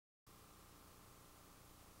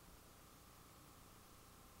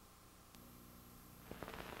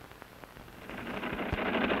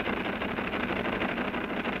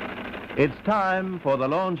It's time for the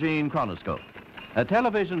Longines Chronoscope, a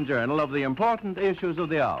television journal of the important issues of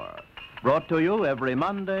the hour, brought to you every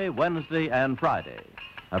Monday, Wednesday, and Friday.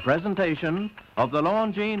 A presentation of the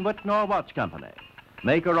Longines Whitnor Watch Company,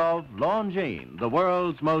 maker of Longines, the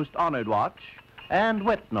world's most honored watch, and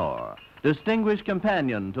Whitnor, distinguished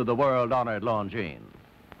companion to the world-honored Longines.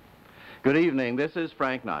 Good evening, this is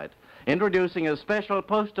Frank Knight, introducing a special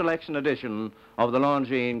post-election edition of the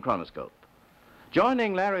Longines Chronoscope.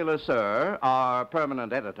 Joining Larry LeSueur, our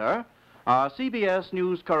permanent editor, are CBS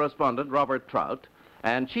News correspondent Robert Trout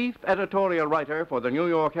and chief editorial writer for the New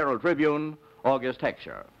York Herald Tribune, August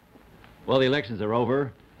Heckscher. Well, the elections are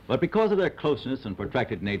over, but because of their closeness and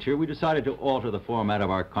protracted nature, we decided to alter the format of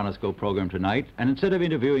our Chronoscope program tonight, and instead of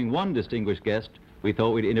interviewing one distinguished guest, we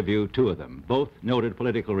thought we'd interview two of them, both noted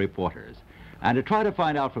political reporters, and to try to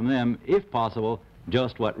find out from them, if possible,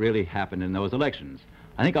 just what really happened in those elections.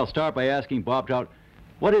 I think I'll start by asking Bob Trout,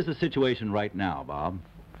 what is the situation right now, Bob?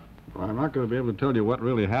 Well, I'm not going to be able to tell you what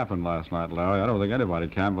really happened last night, Larry. I don't think anybody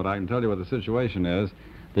can, but I can tell you what the situation is.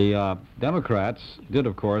 The Democrats did,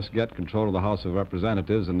 of course, get control of the House of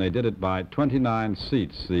Representatives, and they did it by 29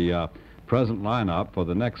 seats. The present lineup for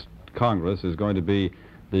the next Congress is going to be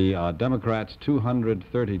the Democrats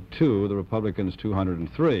 232, the Republicans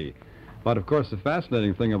 203. But, of course, the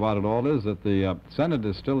fascinating thing about it all is that the Senate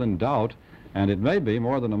is still in doubt, and it may be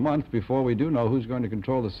more than a month before we do know who's going to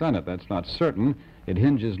control the Senate. That's not certain. It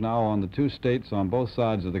hinges now on the two states on both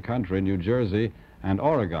sides of the country, New Jersey and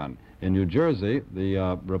Oregon. In New Jersey,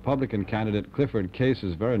 the Republican candidate Clifford Case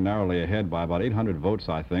is very narrowly ahead by about 800 votes,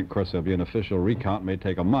 I think. Of course, there'll be an official recount, may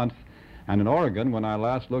take a month. And in Oregon, when I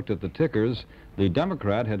last looked at the tickers, the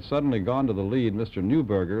Democrat had suddenly gone to the lead, Mr.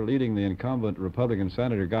 Newberger, leading the incumbent Republican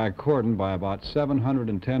Senator Guy Cordon by about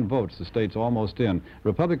 710 votes. The state's almost in.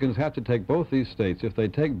 Republicans have to take both these states. If they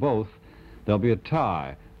take both, there'll be a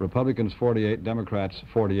tie. Republicans 48, Democrats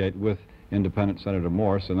 48, with Independent Senator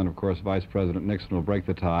Morse, and then, of course, Vice President Nixon will break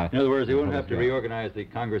the tie. In other words, they won't have to reorganize the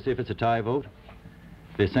Congress if it's a tie vote?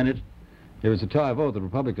 The Senate? If it's a tie vote, the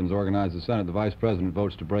Republicans organize the Senate. The Vice President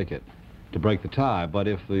votes to break it, to break the tie. But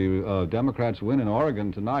if the Democrats win in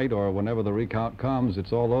Oregon tonight or whenever the recount comes,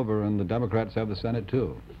 it's all over, and the Democrats have the Senate,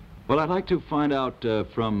 too. Well, I'd like to find out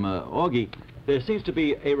from Augie, there seems to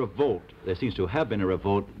be a revolt, there seems to have been a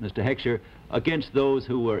revolt, Mr. Heckscher, against those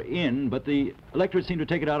who were in, but the electorate seemed to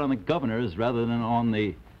take it out on the governors rather than on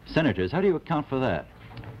the senators. How do you account for that?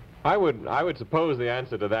 I would suppose the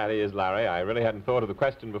answer to that is, Larry, I really hadn't thought of the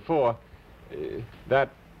question before, that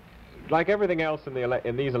like everything else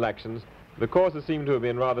in these elections, the causes seem to have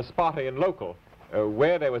been rather spotty and local.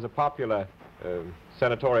 Where there was a popular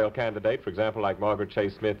senatorial candidate, for example, like Margaret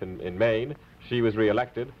Chase Smith in Maine, she was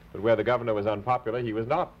re-elected, but where the governor was unpopular, he was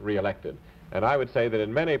not re-elected. And I would say that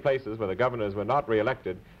in many places where the governors were not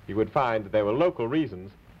re-elected, you would find that there were local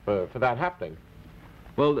reasons for that happening.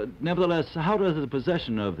 Well, nevertheless, how does the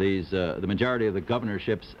possession of these, the majority of the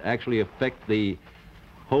governorships, actually affect the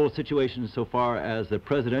whole situation so far as the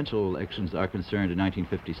presidential elections are concerned in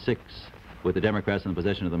 1956, with the Democrats in the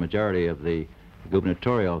possession of the majority of the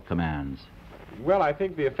gubernatorial commands? Well, I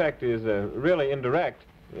think the effect is really indirect.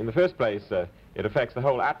 In the first place, it affects the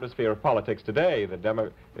whole atmosphere of politics today.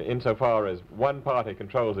 Insofar as one party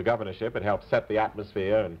controls the governorship, it helps set the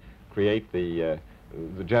atmosphere and create the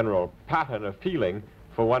general pattern of feeling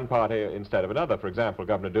for one party instead of another. For example,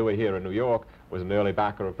 Governor Dewey here in New York was an early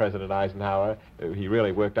backer of President Eisenhower. He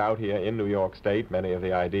really worked out here in New York State many of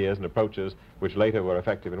the ideas and approaches which later were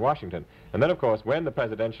effective in Washington. And then, of course, when the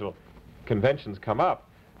presidential conventions come up,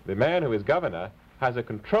 the man who is governor has a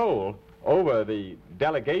control over the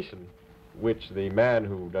delegation, which the man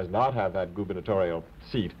who does not have that gubernatorial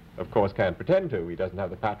seat, of course, can't pretend to. He doesn't have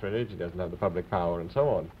the patronage, he doesn't have the public power, and so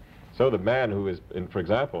on. So the man who is, for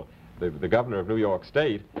example, the governor of New York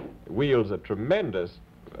State wields a tremendous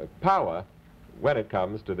power when it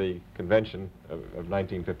comes to the convention of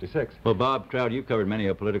 1956. Well, Bob Trout, you've covered many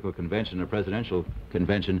a political convention, a presidential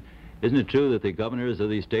convention. Isn't it true that the governors of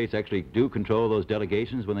these states actually do control those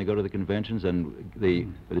delegations when they go to the conventions, and the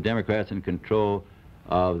Democrats in control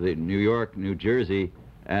of the New York, New Jersey,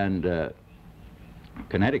 and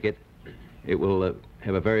Connecticut, it will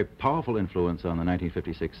have a very powerful influence on the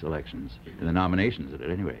 1956 elections, in the nominations at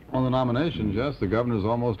any rate. On the nominations, yes, the governors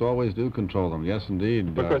almost always do control them, yes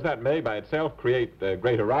indeed. Because that may by itself create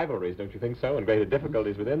greater rivalries, don't you think so, and greater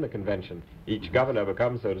difficulties within the convention. Each governor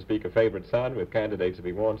becomes, so to speak, a favorite son with candidates if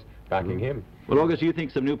he wants backing him. Well, August, do you think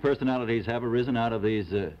some new personalities have arisen out of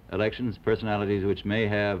these elections, personalities which may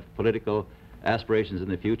have political aspirations in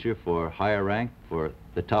the future for higher rank, for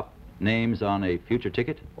the top names on a future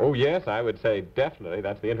ticket? Oh, yes, I would say definitely.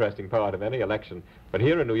 That's the interesting part of any election. But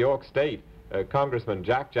here in New York State, Congressman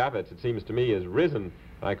Jack Javits, it seems to me, has risen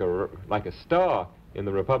like a star in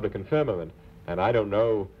the Republican firmament. And I don't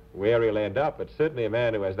know where he'll end up, but certainly a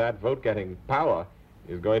man who has that vote-getting power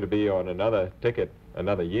is going to be on another ticket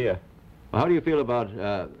another year. Well, how do you feel about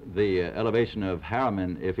the elevation of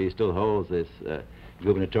Harriman if he still holds this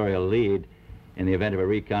gubernatorial lead in the event of a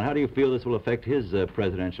recount? How do you feel this will affect his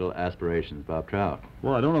presidential aspirations, Bob Trout?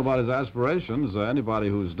 Well, I don't know about his aspirations. Anybody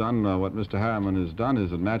who's done what Mr. Harriman has done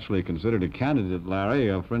is naturally considered a candidate, Larry.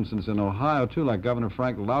 For instance, in Ohio, too, like Governor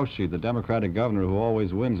Frank Lausche, the Democratic governor who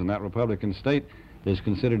always wins in that Republican state, is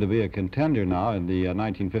considered to be a contender now in the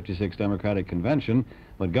 1956 Democratic Convention.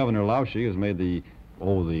 But Governor Lausche has made the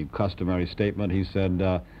customary statement. He said,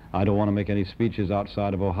 I don't want to make any speeches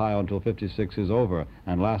outside of Ohio until 56 is over.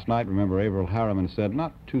 And last night, remember, Averell Harriman said,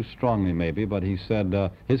 not too strongly maybe, but he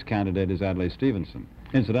said his candidate is Adlai Stevenson.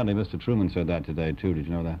 Incidentally, Mr. Truman said that today, too. Did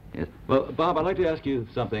you know that? Yes. Well, Bob, I'd like to ask you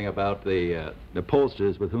something about the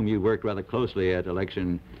pollsters with whom you worked rather closely at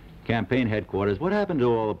election campaign headquarters. What happened to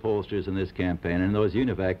all the pollsters in this campaign and those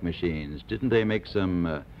UNIVAC machines? Didn't they make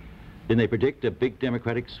some, didn't they predict a big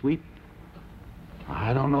Democratic sweep?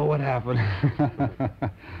 I don't know what happened.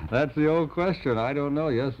 That's the old question. I don't know.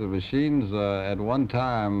 Yes, the machines at one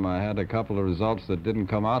time had a couple of results that didn't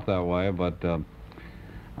come out that way, but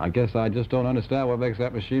I guess I just don't understand what makes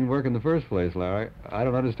that machine work in the first place, Larry. I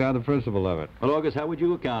don't understand the principle of it. Well, August, how would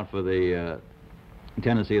you account for the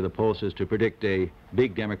tendency of the pollsters to predict a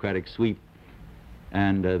big Democratic sweep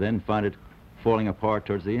and then find it falling apart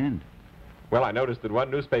towards the end? Well, I noticed that one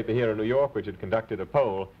newspaper here in New York, which had conducted a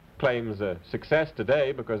poll, claims success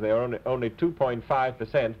today because they are only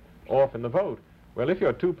 2.5% off in the vote. Well, if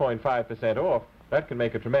you're 2.5% off, that can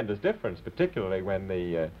make a tremendous difference, particularly when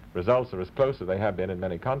the results are as close as they have been in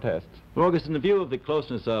many contests. Well, August, in the view of the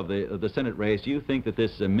closeness of the Senate race, do you think that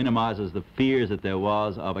this minimizes the fears that there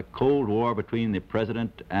was of a Cold War between the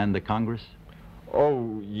President and the Congress?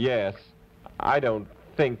 Oh, yes. I don't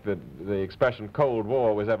think that the expression Cold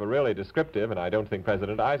War was ever really descriptive, and I don't think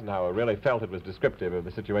President Eisenhower really felt it was descriptive of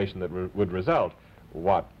the situation that would result.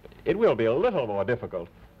 It will be a little more difficult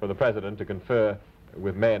for the President to confer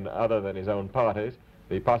with men other than his own parties.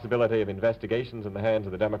 The possibility of investigations in the hands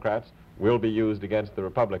of the Democrats will be used against the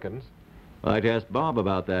Republicans. Well, I'd ask Bob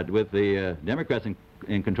about that. With the Democrats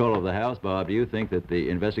in control of the House, Bob, do you think that the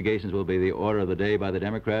investigations will be the order of the day by the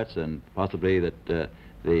Democrats, and possibly that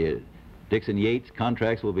the Dixon-Yates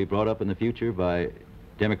contracts will be brought up in the future by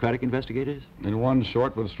Democratic investigators? In one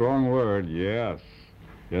short but strong word, yes.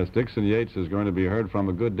 Yes, Dixon-Yates is going to be heard from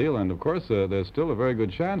a good deal, and of course there's still a very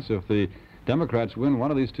good chance if the Democrats win one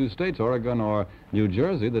of these two states, Oregon or New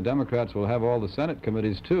Jersey, the Democrats will have all the Senate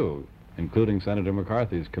committees too, including Senator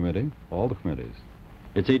McCarthy's committee, all the committees.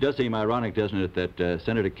 It does seem ironic, doesn't it, that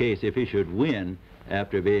Senator Case, if he should win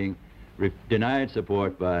after being denied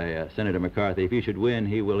support by Senator McCarthy, if he should win,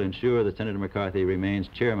 he will ensure that Senator McCarthy remains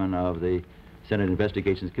chairman of the Senate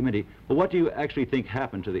Investigations Committee. Well, what do you actually think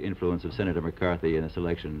happened to the influence of Senator McCarthy in this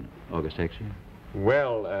election, August Heckscher?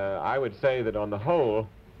 Well, I would say that on the whole,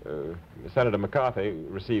 Senator McCarthy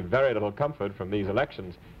received very little comfort from these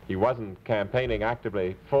elections. He wasn't campaigning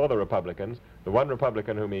actively for the Republicans. The one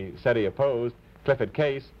Republican whom he said he opposed, Clifford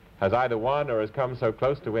Case, has either won or has come so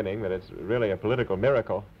close to winning that it's really a political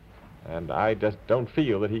miracle. And I just don't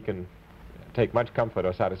feel that he can take much comfort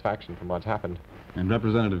or satisfaction from what's happened. And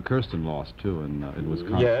Representative Kirsten lost, too, in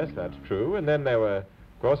Wisconsin. Yes, that's true. And then there were,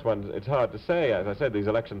 of course, ones, it's hard to say. As I said, these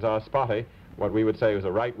elections are spotty. What we would say was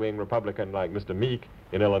a right-wing Republican like Mr. Meek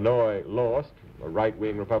in Illinois lost. A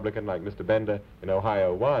right-wing Republican like Mr. Bender in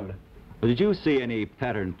Ohio won. Well, did you see any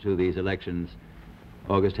pattern to these elections,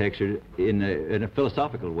 August Heckscher, in a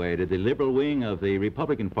philosophical way? Did the liberal wing of the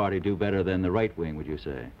Republican Party do better than the right wing, would you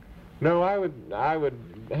say? No, I would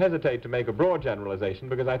hesitate to make a broad generalization,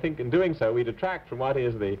 because I think in doing so we detract from what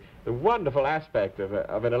is the wonderful aspect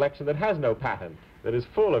of an election that has no pattern, that is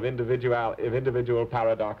full of individual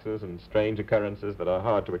paradoxes and strange occurrences that are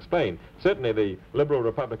hard to explain. Certainly the liberal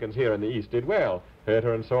Republicans here in the East did well.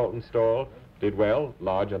 Herter and Saltonstall did well.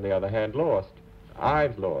 Lodge, on the other hand, lost.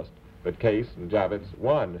 Ives lost, but Case and Javits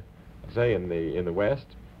won. Say in the West,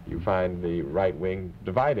 you find the right wing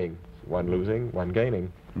dividing, one losing, one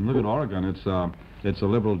gaining. And look at Oregon. It's a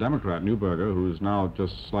liberal Democrat, Neuberger, who's now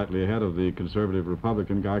just slightly ahead of the conservative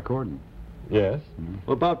Republican Guy Cordon. Yes. Mm-hmm.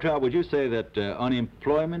 Well, Bob Trout, would you say that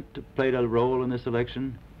unemployment played a role in this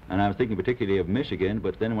election? And I was thinking particularly of Michigan,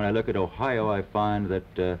 but then when I look at Ohio, I find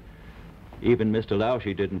that even Mr.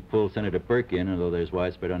 Lausche didn't pull Senator Burke in, although there's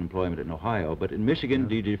widespread unemployment in Ohio. But in Michigan,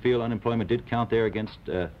 did you feel unemployment did count there against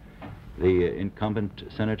the incumbent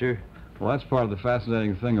senator? Well, that's part of the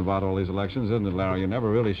fascinating thing about all these elections, isn't it, Larry? You're never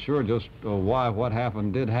really sure just why what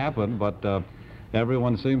happened did happen, but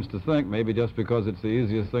everyone seems to think, maybe just because it's the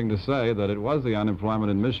easiest thing to say, that it was the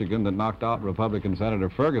unemployment in Michigan that knocked out Republican Senator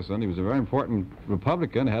Ferguson. He was a very important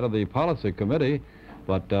Republican, head of the policy committee,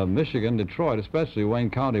 but Michigan, Detroit, especially Wayne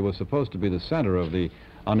County, was supposed to be the center of the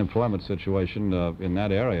unemployment situation in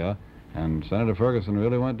that area. And Senator Ferguson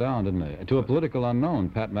really went down, didn't he? To a political unknown,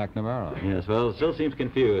 Pat McNamara. Yes, well, still seems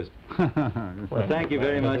confused. Well, thank you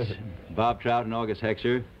very much, Bob Trout and August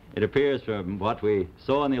Heckscher. It appears from what we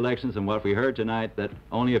saw in the elections and what we heard tonight that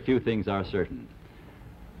only a few things are certain.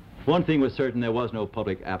 One thing was certain: there was no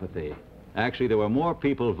public apathy. Actually, there were more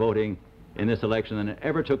people voting in this election than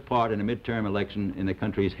ever took part in a midterm election in the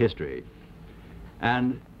country's history.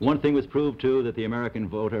 And one thing was proved, too, that the American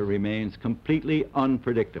voter remains completely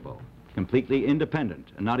unpredictable, completely independent,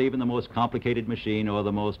 and not even the most complicated machine or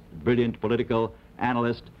the most brilliant political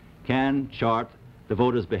analyst can chart the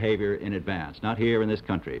voters' behavior in advance, not here in this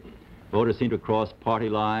country. Voters seem to cross party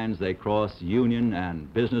lines, they cross union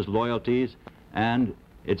and business loyalties, and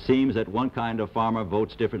it seems that one kind of farmer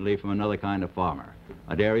votes differently from another kind of farmer.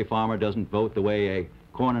 A dairy farmer doesn't vote the way a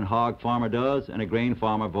corn and hog farmer does, and a grain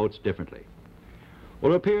farmer votes differently.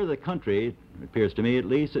 Well, it appears the country, it appears to me at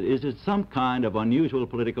least, is in some kind of unusual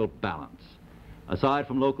political balance. Aside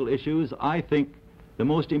from local issues, I think the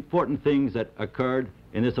most important things that occurred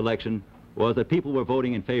in this election was that people were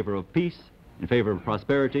voting in favor of peace, in favor of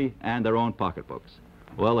prosperity, and their own pocketbooks.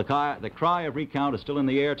 Well, the cry of recount is still in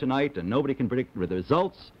the air tonight, and nobody can predict the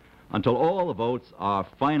results until all the votes are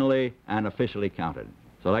finally and officially counted.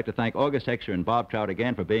 So I'd like to thank August Heckscher and Bob Trout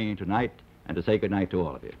again for being here tonight, and to say good night to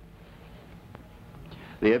all of you.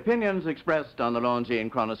 The opinions expressed on the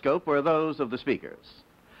Longines Chronoscope were those of the speakers.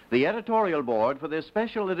 The editorial board for this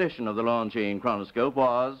special edition of the Longines Chronoscope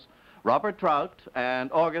was Robert Trout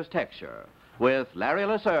and August Heckscher, with Larry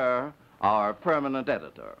Lasser, our permanent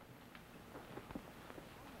editor.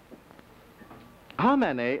 How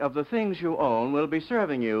many of the things you own will be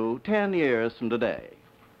serving you 10 years from today?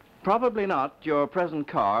 Probably not your present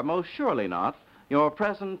car, most surely not your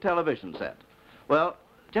present television set. Well,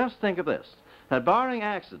 just think of this, that barring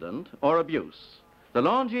accident or abuse, the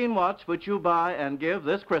Longines watch which you buy and give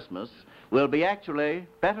this Christmas will be actually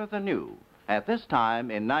better than new at this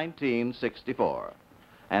time in 1964.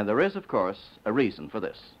 And there is, of course, a reason for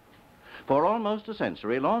this. For almost a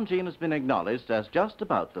century, Longines has been acknowledged as just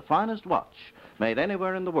about the finest watch made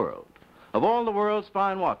anywhere in the world. Of all the world's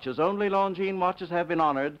fine watches, only Longines watches have been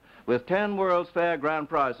honored with 10 World's Fair grand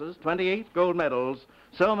prizes, 28 gold medals,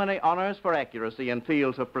 so many honors for accuracy in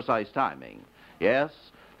fields of precise timing. Yes,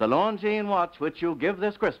 the Longines watch which you give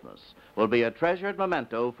this Christmas will be a treasured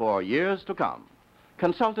memento for years to come.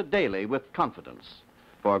 Consult it daily with confidence,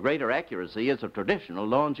 for greater accuracy is a traditional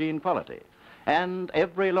Longines quality, and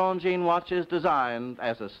every Longines watch is designed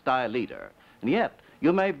as a style leader. And yet,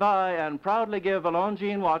 you may buy and proudly give a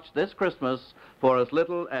Longines watch this Christmas for as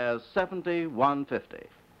little as $71.50.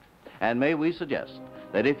 And may we suggest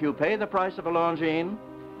that if you pay the price of a Longines,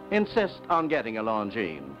 insist on getting a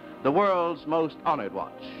Longines, the world's most honored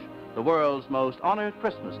watch, the world's most honored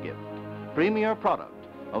Christmas gift, premier product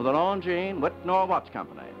of the Longines Whitnor Watch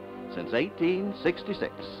Company since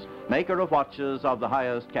 1866, maker of watches of the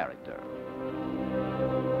highest character.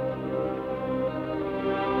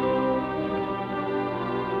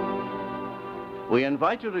 We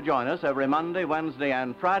invite you to join us every Monday, Wednesday,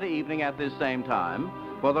 and Friday evening at this same time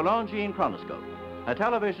for the Longines Chronoscope, a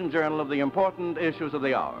television journal of the important issues of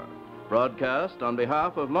the hour, broadcast on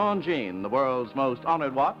behalf of Longines, the world's most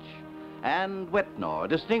honored watch, and Whitnor,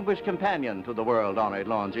 distinguished companion to the world-honored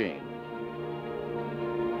Longines.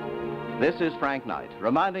 This is Frank Knight,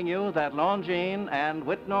 reminding you that Longines and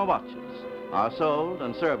Whitnor watches are sold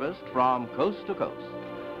and serviced from coast to coast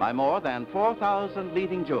by more than 4,000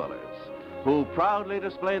 leading jewelers who proudly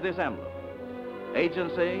display this emblem,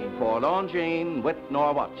 Agency for Longines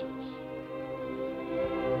Whitnor Watches.